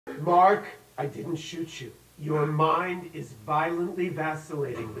Mark, I didn't shoot you. Your mind is violently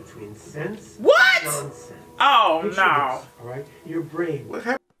vacillating between sense and nonsense. Oh, Picture no. this, all right? Your brain. What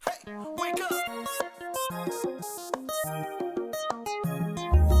happened? Hey, wake up!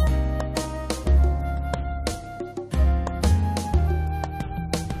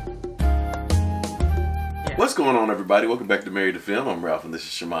 What's going on, everybody? Welcome back to ⴄ괜ⴑ I'm Ralph, and this is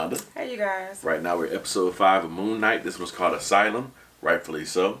Shamanda. Hey, you guys. Right now, we're at episode 5 of Moonknight. This one's called Asylum, rightfully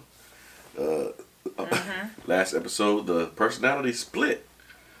so. Last episode, the personality split.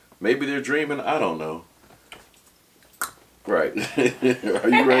 Maybe they're dreaming. I don't know. Right. Are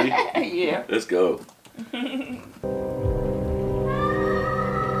you ready? Yeah. Let's go.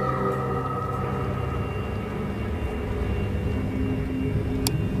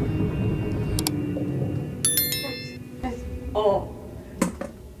 Oh,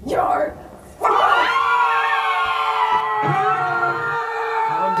 you're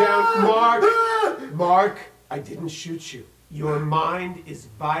Calm down, Mark. Mark, I didn't shoot you. Your mind is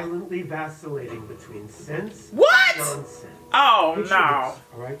violently vacillating between sense and nonsense. Oh, Picture no. this,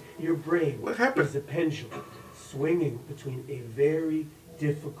 all right? Your brain What happened? is a pendulum swinging between a very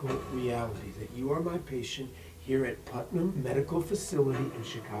difficult reality that you are my patient here at Putnam Medical Facility in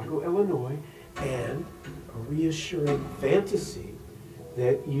Chicago, Illinois, and a reassuring fantasy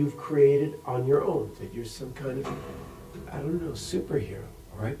that you've created on your own, that you're some kind of, I don't know, superhero,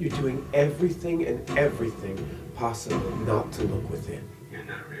 all right? You're doing everything and everything possible not to look within. You're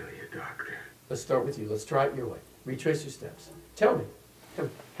not really a doctor. Let's start with you. Let's try it your way. Retrace your steps. Tell me,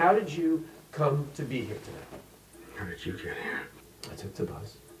 how did you come to be here today? How did you get here? I took the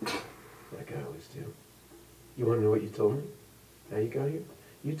bus, like I always do. You want to know what you told me? How you got here?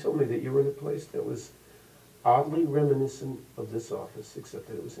 You told me that you were in a place that was oddly reminiscent of this office, except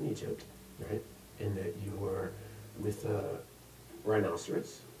that it was in Egypt, right? And that you were with a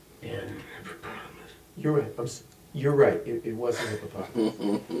rhinoceros. And Hippopotamus. you're right. You're right. It was a hippopotamus,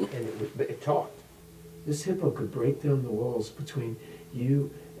 and it talked. This hippo could break down the walls between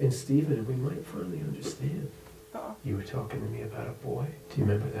you and Steven, and we might finally understand. You were talking to me about a boy. Do you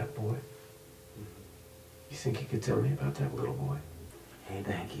remember that boy? You think you could tell me about that little boy? Hey,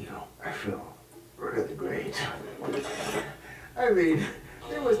 thank you. I feel really great. I mean,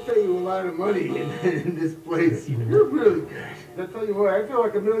 they must pay you a lot of money in this place. You're really good. I tell you what, I feel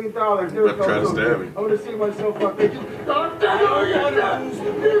like $1 million. Never I'm trying to stab me. I want to see myself up there.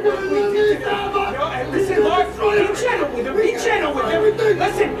 Listen, Mark, be gentle with him. Be gentle with him.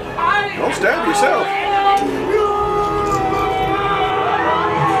 Listen, Don't stab yourself.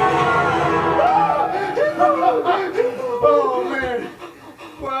 Oh, man.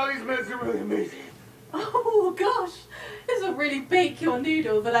 Well, these meds are really amazing. Oh gosh, this will really bake your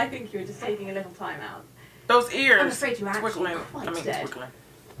noodle, but I think you're just taking a little time out. Those ears. I'm afraid you're actually twinkling. quite dead. Twinkling.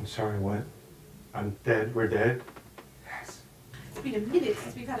 I'm sorry, what? I'm dead? We're dead? It's been a minute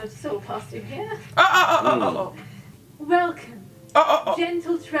since we've had a soul pastor here. Welcome,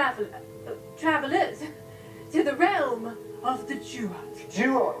 gentle travelers, to the realm of the Ġewāt.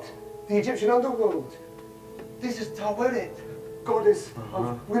 ģewāt, the Egyptian underworld. This is ᴑᴜᴜᴜ, goddess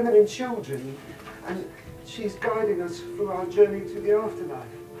of women and children, and she's guiding us through our journey to the afterlife.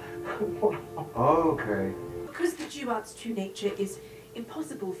 Okay. Because the Ġewāt's true nature is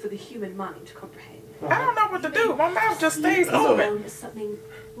impossible for the human mind to comprehend. I don't know what to do. My mouth just stays It's open. known as something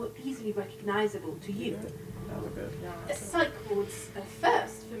more easily recognizable to you. Psych wards at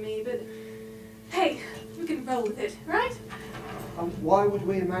first for me, but hey, we can roll with it, right? Why would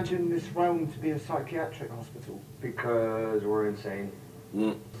we imagine this realm to be a psychiatric hospital? Because we're insane.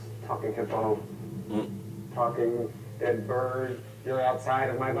 Talking hippo, talking dead bird, you're outside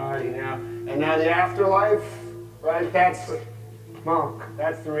of my body now. And now the afterlife, right? That's, Monk,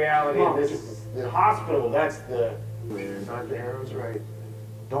 that's the reality of this. The hospital, that's the... Dr. Harrow's right.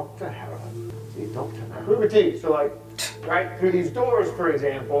 Dr. Harrow. See, Dr. Harrow. Prove it to you. So like, right, through these doors, for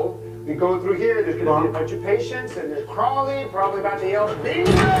example, we go through here, there's gonna be a bunch of patients, and there's Crawley, probably about to yell,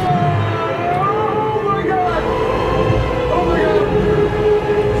 bingo! Oh my God! Oh my God!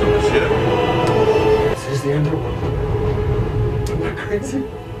 So shit. This is the underworld. Am I crazy?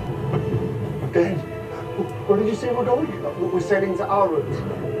 I'm dead. Where did you say we're going? We're sailing to our route.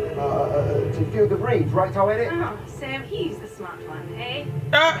 To feel the breeze, right, ᴑᴜᴜ? Oh, so he's the smart one, eh?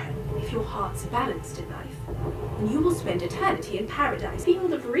 If your heart's balanced in life, then you will spend eternity in paradise.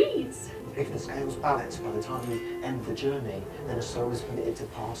 Field of reeds. If the scale's balanced by the time we end the journey, then a soul is permitted to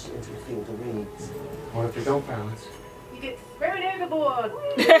pass into the field of reeds. What if we don't balance? You get thrown overboard.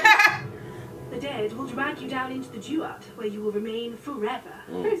 The dead will drag you down into the Ġewāt, where you will remain forever,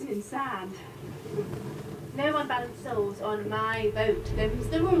 frozen in sand. No unbalanced souls on my boat. Them's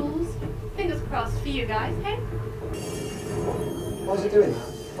the rules. Fingers crossed for you guys, hey? Why is it doing that?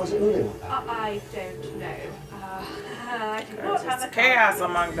 Why is it moving like that? I don't know. I do not have a chaos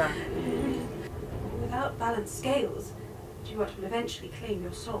among them. Without balanced scales, what will eventually claim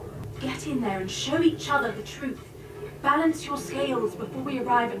your soul. Get in there and show each other the truth. Balance your scales before we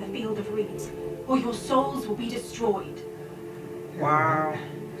arrive at the field of reeds, or your souls will be destroyed. Wow.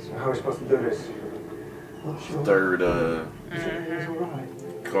 So how are we supposed to do this? Not sure. Third It's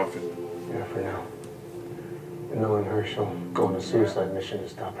alright. coffin. Yeah, for now. And knowing her, she'll go on a suicide mission to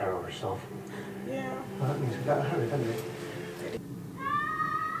stop her herself. Yeah. Well, that means we better hurry, doesn't it?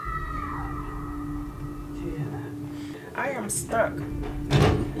 I am stuck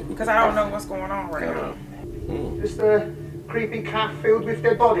because I don't know what's going on right now. Just a creepy calf filled with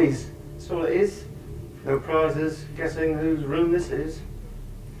dead bodies. That's all it is. No prizes. Guessing whose room this is.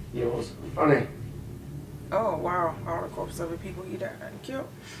 Yours. Funny. Oh wow! All the corpses of the people he died and killed.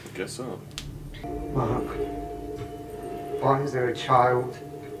 Guess so. Mark, why is there a child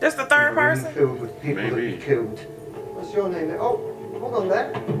This the third in a room person? filled with people that Maybe. you killed? What's your name? Oh, hold on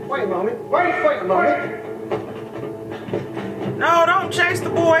there. Wait a moment. Wait a moment. No, don't chase the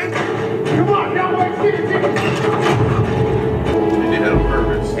boy. Come on, now wait. They did that on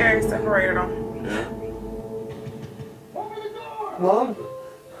purpose. Yeah, he separated them. Yeah. Open the door. Mom?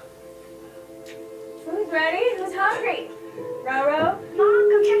 Who's ready? Who's hungry? Roro? Mom,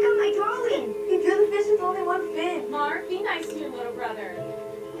 come check out my drawing. You drew the fish with only one fin. Mark, be nice to your little brother.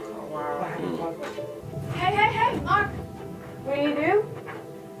 Oh wow. Hey, Mark. What do you do?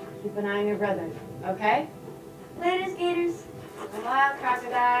 Keep an eye on your brother, okay? Later, skaters. A wild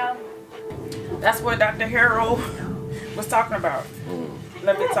crocodile. That's what Dr. Harold was talking about.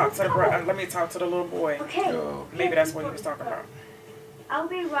 Let me talk to the let me talk to the little boy. Okay. Maybe that's what he was talking about. I'll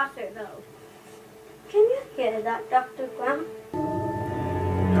be rougher, though. Can you hear that, Dr. Grump?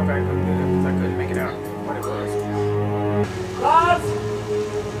 Okay, good, because I couldn't make it out what it was. Lads!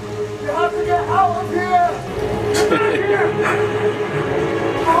 You have to get out of here! Get out of here!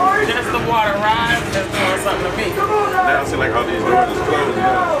 Boys! Just the water ride, just doing something to me. Come on, lads! Now I see like all these doors is closed.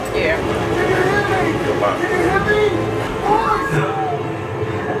 Yeah. Yeah. Can you hear me? Come on. Can you hear me? Boys!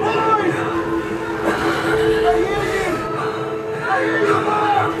 Boys! I hear you! I hear you,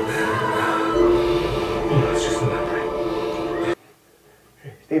 Mark! It's just a memory.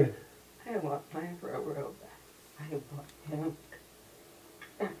 Hey, Steven. I want my Roro back. I want him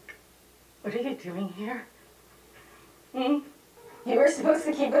back. What are you doing here? Hmm? You were supposed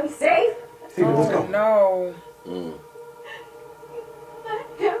to keep him safe? Steven, let's go. No. Let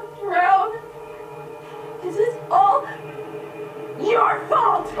him drown. This is all your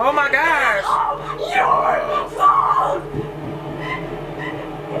fault. Oh my gosh. All your fault.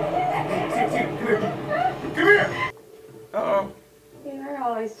 Come here! Uh-oh. You were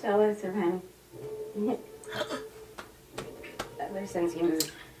always jealous of him. Ever since he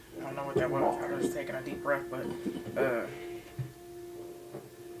was... I don't know what that was. I was taking a deep breath, but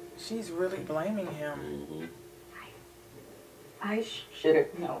she's really blaming him. I should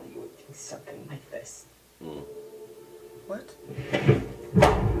have known you would do something like this. What?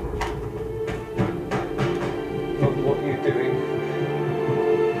 Look what you're doing.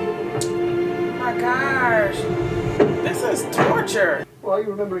 Oh my gosh. This is torture. Why are you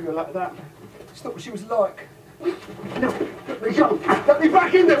remembering her like that? It's not what she was like. No, let me go. Let me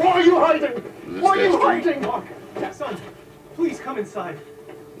back in there. What are you hiding? What are you hiding, Mark? Son, please come inside.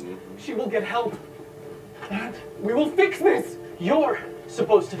 She will get help. Dad, we will fix this. You're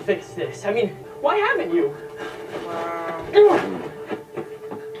supposed to fix this. I mean, why haven't you? Wow.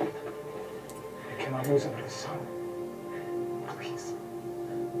 Can I lose another son? Please.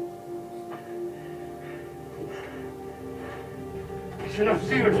 I should have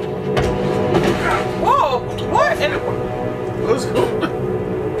seen it. Whoa! What? And What's going on?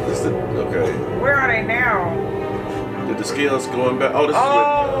 Okay. where are they now? Did the scales going back? Oh, this is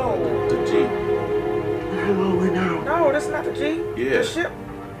with the G. Where are we now? No, that's not the G. Yeah. The ship.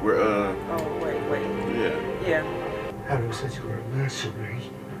 We're, Oh, wait. yeah. Yeah. Harry said you were a mercenary.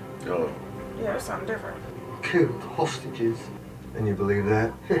 Oh. Yeah, it's something different. Killed hostages. And you believe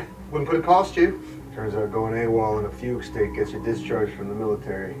that? Wouldn't put it past you. Turns out going AWOL in a fugue state gets you discharged from the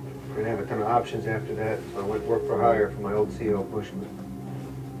military. Didn't have a ton of options after that, so I went work for hire for my old CO Bushman.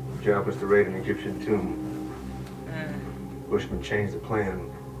 The job was to raid an Egyptian tomb. Bushman changed the plan.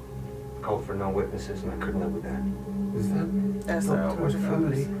 Called for no witnesses, and I couldn't live with that. Is that That's Dr.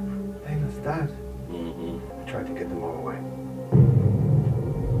 Foley, what Dana's dad? I tried to get them all away.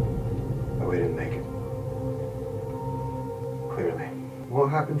 But we didn't make it. Clearly. What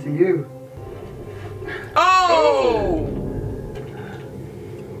happened to you? Oh! Oh!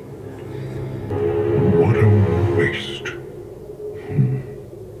 What a waste.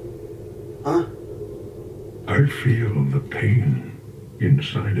 Huh? I feel the pain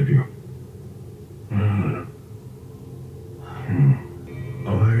inside of you.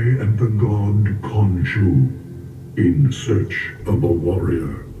 I am the god ᴑᴡᴡ in search of a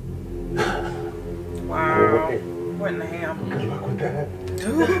warrior. Wow. What in the hell? Good luck with that.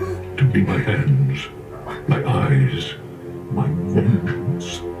 To be my hands, my eyes, my vengeance.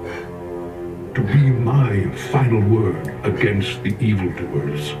 To be my final word against the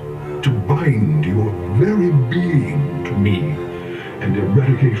evildoers. To bind your very being to me and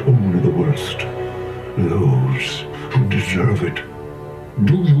eradicate only the worst. Those who deserve it.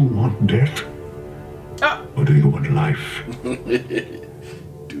 Do you want death? Or do you want life?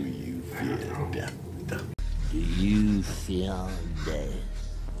 Do you feel death? Do you feel death?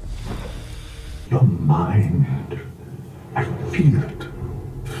 Your mind, I feel it.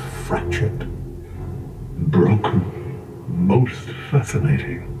 Fractured, broken, most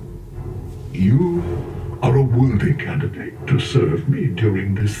fascinating. You are a worthy candidate to serve me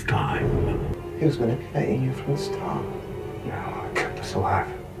during this time. He was manipulating you from the start. No, I kept us alive.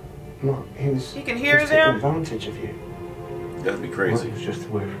 Mark, he can hear was taking them? advantage of you. That'd be Well, crazy. it was just a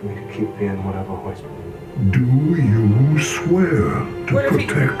way for me to keep being what I've always been. Do you swear to What if he-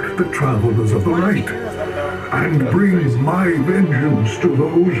 protect the travelers of the What if he light hears them though? and bring my vengeance to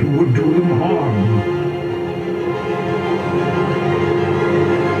those who would do them harm?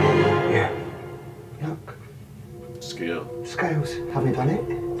 Yeah. Look, Scale. scales. Have we done it?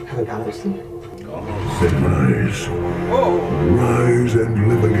 Have we balanced them? Then rise. Whoa. Rise and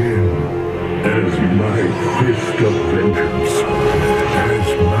live again as my fist of vengeance, as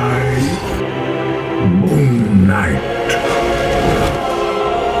my Moonknight.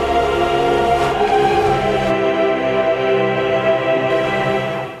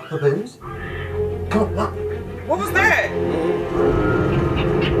 Baboons? Come on, look. What was that?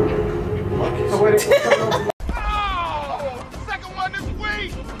 So wait, what's going on?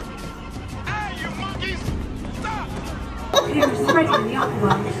 Fear is spreading in the upper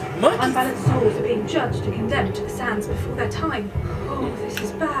world. Unbalanced souls are being judged and condemned to the sands before their time. Oh, this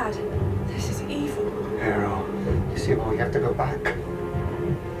is bad. This is evil. Harold, you see why we have to go back?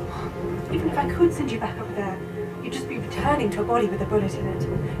 Even if I could send you back up there, you'd just be returning to a body with a bullet in it.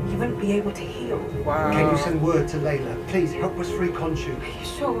 You wouldn't be able to heal. Wow. Can you send word to Layla? Please help us free ᴑᴡᴡ. Are you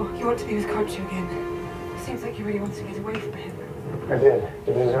sure you want to be with ᴑᴡᴡ again? Seems like he really wants to get away from him. I did.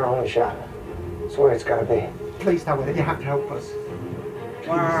 It was our only shot. It's the way it's gotta be. Please, Howard, you have to help us.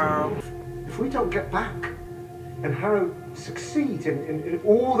 Wow. If we don't get back and Harrow succeeds and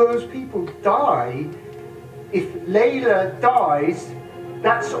all those people die, if Layla dies,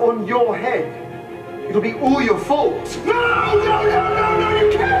 that's on your head. It'll be all your fault. No, no, no, no, no,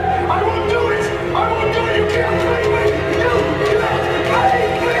 you can't! I won't do it! I won't do it! You can't play me! You can't play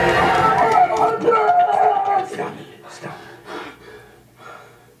me! Stop it. Stop.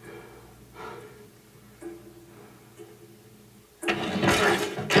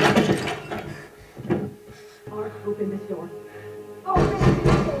 Mark, open this door. Open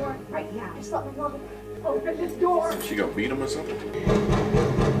this door right now. Just let me know. Open this door. She gonna beat him or something?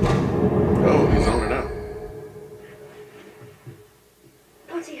 Oh, he's on it out.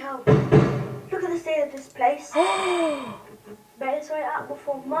 Bloody hell. Look at the state of this place. Better sort it out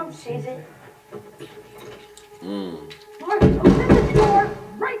before Mum sees it. Mark, open this door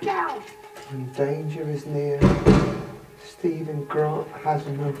right now. When danger is near, Stephen Grant has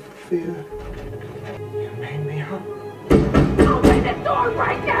no fear. You made me up. Open this door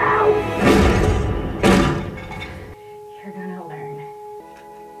right now. You're gonna learn.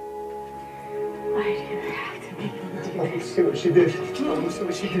 I didn't have to make you do Oh, this. see what she did. Oh, see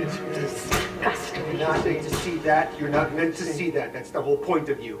what she did. Disgusting. You're not meant to see that. You're not meant to see that. That's the whole point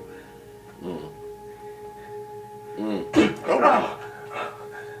of you.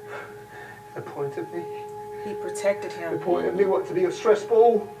 The point of me? He protected The him. point of me, what, to be a stress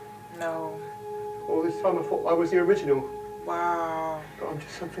ball? No. All this time I thought I was the original. Wow. But I'm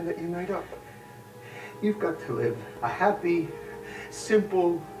just something that you made up. You've got to live a happy,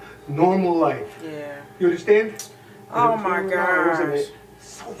 simple, normal life. Yeah. You understand? Oh And my if you and I wasn't gosh. it,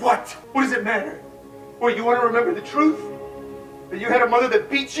 so what? What does it matter? What, you want to remember the truth? That you had a mother that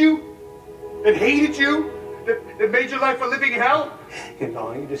beat you? That hated you? That made your life a living hell? You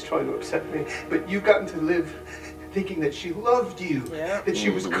know, you're just trying to upset me. But you've gotten to live thinking that she loved you. Yeah. That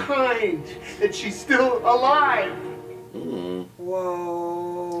she was kind. That she's still alive.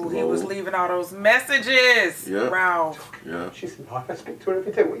 Whoa. He was leaving all those messages. Yeah. Ralph. Yeah. She's alive. I speak to her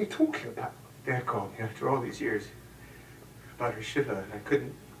every day. What are you talking about? dare call me after all these years about her shiva. I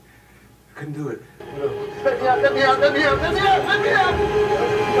couldn't do it. Let me out, let me out, let me out, let me out, let me out!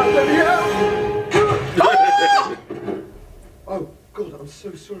 Let me out! Oh, God, I'm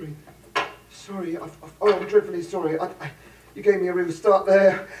so sorry. Sorry, I'm dreadfully sorry. You gave me a real start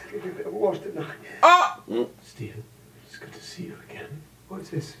there. Gave me a bit of a wash, didn't I? Stephen, it's good to see you again. What is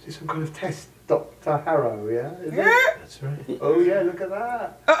this? Is this some kind of test? Dr. Harrow, yeah? Is it? That's right. Oh, yeah, look at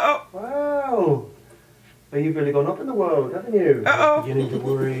that. Uh-oh. Wow. Well, you've really gone up in the world, haven't you? Uh-oh. Beginning to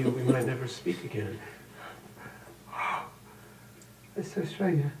worry we might never speak again. It's so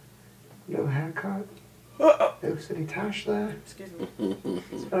strange. Little haircut. Uh-oh. Little silly tash there. Excuse me.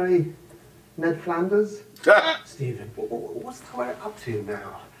 It's very Ned Flanders. Stephen. What's the way up to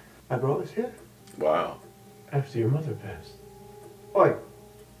now? I brought us here. Wow. After your mother passed. Oi,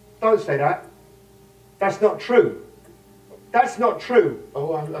 don't say that. That's not true. That's not true.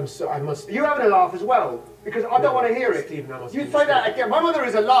 Oh, I'm sorry. I must. Are you having a laugh as well? Because I don't want to hear it. Stephen, I must You be say that mistaken. again. My mother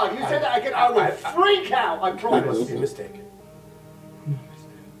is alive. You say that again, I will freak out. I I promise. must be mistaken.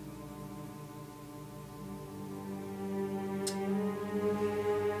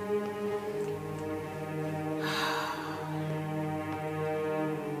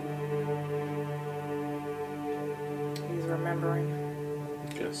 He's remembering.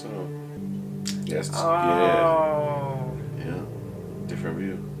 Guess so. Yes. Oh. Yeah. Yeah. Different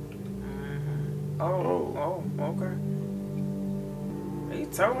view. Oh, okay. He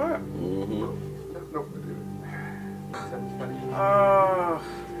told her. Oh.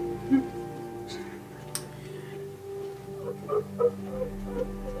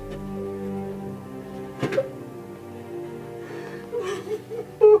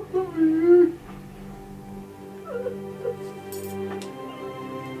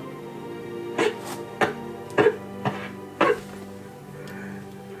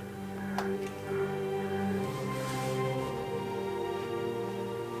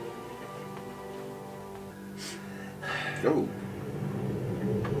 Oh.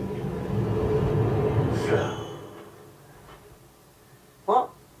 What?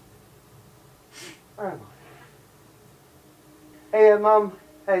 Where am I? Hey, Mum.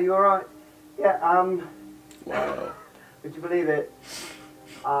 Hey, you alright? Yeah, Wow. would you believe it?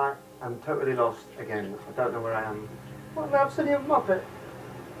 I am totally lost again. I don't know where I am. What an absolute muppet.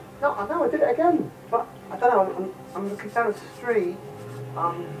 No, I know I did it again. But I don't know, I'm looking down the street.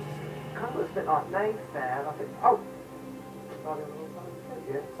 Kind of looks a bit like Mayfair. I think, oh.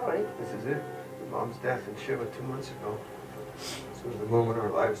 Yeah, sorry. This is it. My Mom's death in Shiva 2 months ago. This was the moment our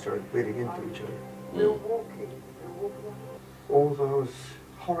lives started bleeding into each other. Milwaukee. All those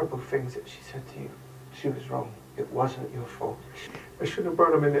horrible things that she said to you, she was wrong. It wasn't your fault. I shouldn't have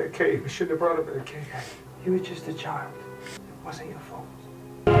brought him in that cave. I shouldn't have brought him in a cave. You were just a child. It wasn't your fault.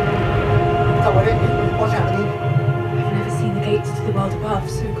 What's happening? I've never seen the gates to the world above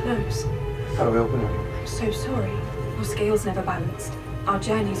so close. How do we open it? I'm so sorry. Your scales never balanced. Our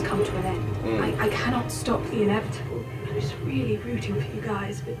journey's come to an end. I cannot stop the inevitable. I was really rooting for you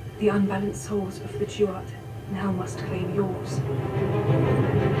guys, but the unbalanced souls of the Duat now must claim yours.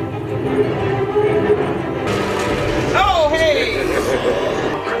 Oh, hey!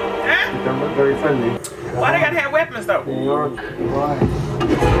 Huh? You don't look very friendly. Why they gotta have weapons though? New York, why?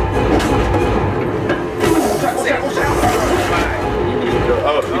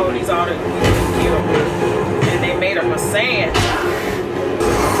 Oh, these all the killed. And they made them of sand.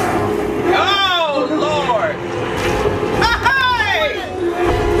 Oh, Lord! Hey!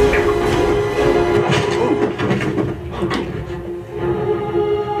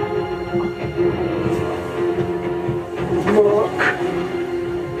 Mark,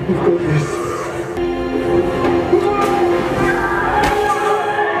 you've got this.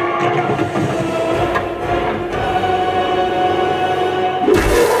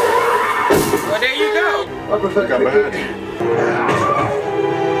 Well, there you go. I prefer Got behind you.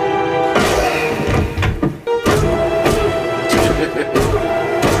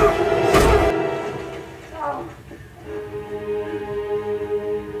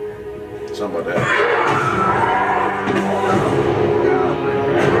 Something about that.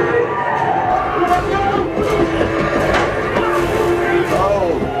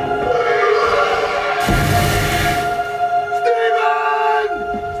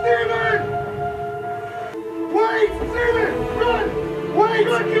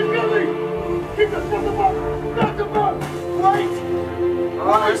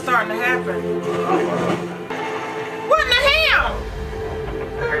 Oh, it's starting to happen. What in the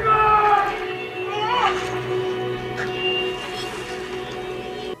hell?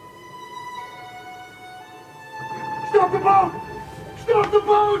 Stop the boat! Stop the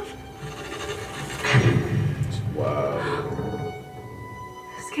boat!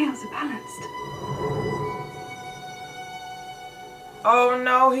 scales are balanced. Oh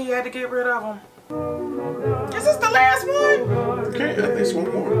no, he had to get rid of them. Is this the last one? Okay, I think it's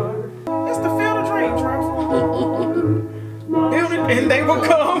one more. It's the Field of Dreams, right? Build it and they will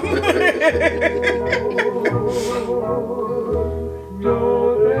come.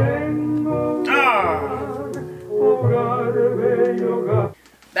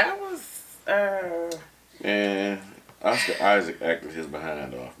 That was Man, Oscar Isaac acted his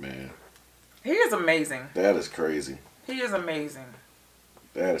behind off, man. He is amazing. That is crazy. He is amazing.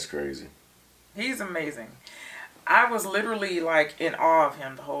 That is crazy. He's amazing. I was literally like in awe of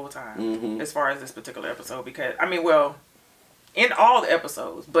him the whole time as far as this particular episode, because I mean, well, in all the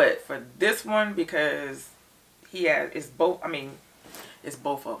episodes, but for this one, because he has, it's both, I mean, it's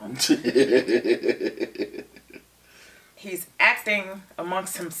both of them. He's acting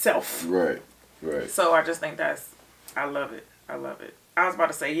amongst himself. Right, right. So I just think I love it. I love it. I was about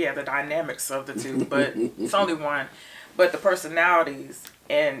to say, yeah, the dynamics of the two, but it's only one. But the personalities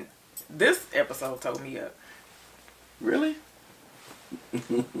in this episode told me up. Really? I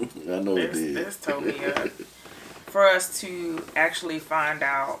know it did. This told me up. For us to actually find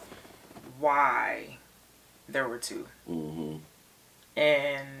out why there were two.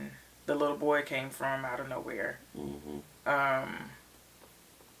 And the little boy came from out of nowhere.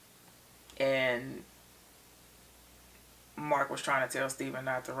 And Mark was trying to tell Steven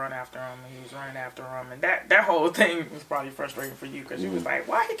not to run after him, and he was running after him, and that whole thing was probably frustrating for you, because you was like,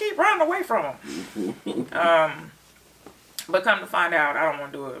 why he keep running away from him? But come to find out, I don't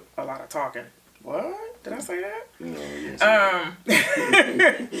want to do a lot of talking. What? Did I say that? No,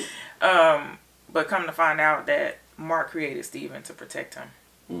 yes. But come to find out that Mark created Steven to protect him.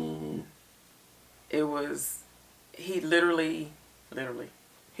 It was, he literally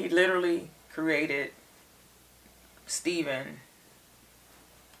created Steven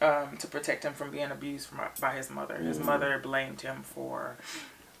to protect him from being abused by his mother. His mother blamed him for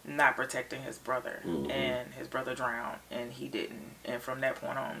not protecting his brother, and his brother drowned and he didn't, and from that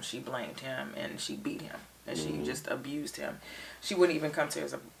point on she blamed him and she beat him, and she just abused him. She wouldn't even come to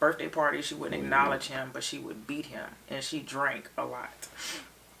his birthday party, she wouldn't acknowledge him, but she would beat him, and she drank a lot.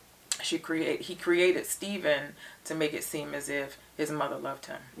 He created Steven to make it seem as if his mother loved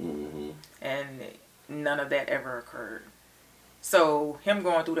him, and none of that ever occurred. So him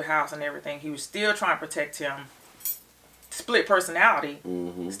going through the house and everything, he was still trying to protect him. Split personality,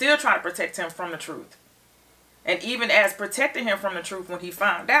 still trying to protect him from the truth. And even as protecting him from the truth, when he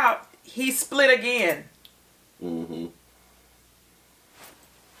found out, he split again.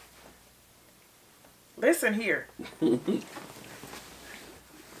 Listen here.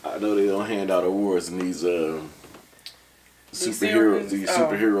 I know they don't hand out awards in these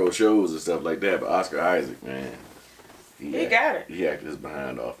superhero shows and stuff like that, but Oscar Isaac, man, he got it. He acted his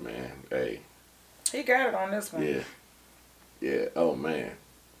behind off, man. Hey, he got it on this one. Yeah. Oh man,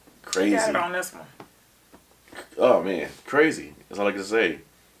 crazy. He got it on this one. Oh man, crazy. That's all I can say.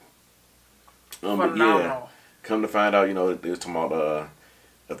 But yeah, come to find out, you know, they was talking about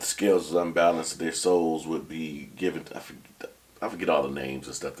if the scales was unbalanced, their souls would be given. I forget all the names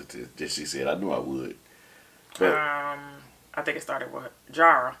and stuff that she said. I knew I would. But, I think it started with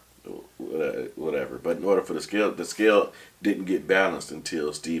Jara. Whatever. But in order for the scale didn't get balanced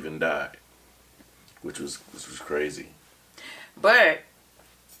until Steven died, which was crazy. But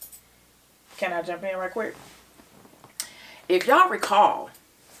can I jump in right quick? If y'all recall,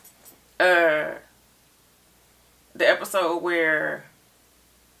 the episode where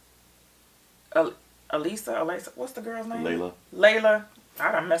Elisa, what's the girl's name? Layla.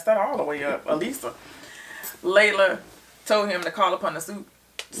 I done messed that all the way up. Elisa. Layla told him to call upon the suit.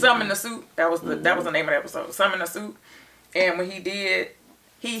 Summon the suit. That was the name of the episode. Summon the suit. And when he did,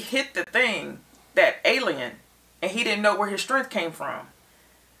 he hit the thing, that alien, and he didn't know where his strength came from.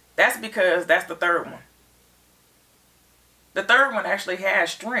 That's because that's the third one. The third one actually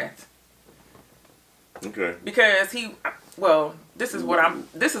has strength. Okay. Because this is what I'm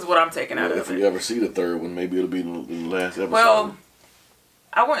taking out of it. If you ever see the third one, maybe it'll be in the last episode. Well,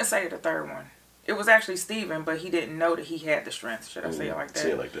 I wouldn't say the third one. It was actually Steven, but he didn't know that he had the strength. Should I say it like that?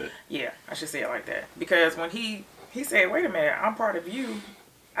 Say it like that. Yeah, I should say it like that. Because when he said, wait a minute, I'm part of you.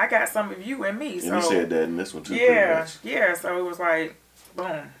 I got some of you in me. And so, he said that in this one too. Yeah, yeah. So it was like,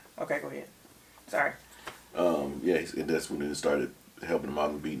 boom. Okay, go ahead. Sorry. Yeah, that's when he started helping him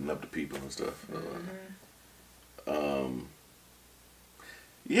out and beating up the people and stuff.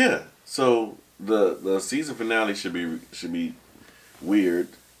 Yeah. So the season finale should be weird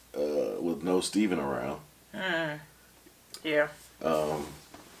with no Steven around. Yeah.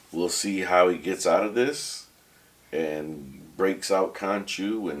 We'll see how he gets out of this and breaks out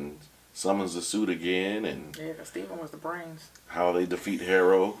Khonshu and summons the suit again, and yeah, because Steven was the brains. How they defeat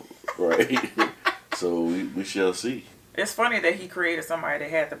Harrow, right? So we shall see. It's funny that he created somebody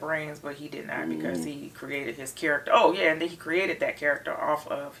that had the brains, but he did not because he created his character. Oh yeah, and then he created that character off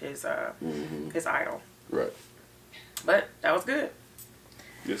of his idol. Right. But that was good.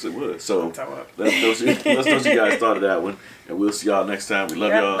 Yes, it was. So let's know what you guys thought of that one, and we'll see y'all next time. We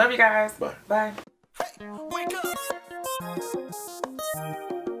love y'all. Love you guys. Bye. Bye. Hey, wake up.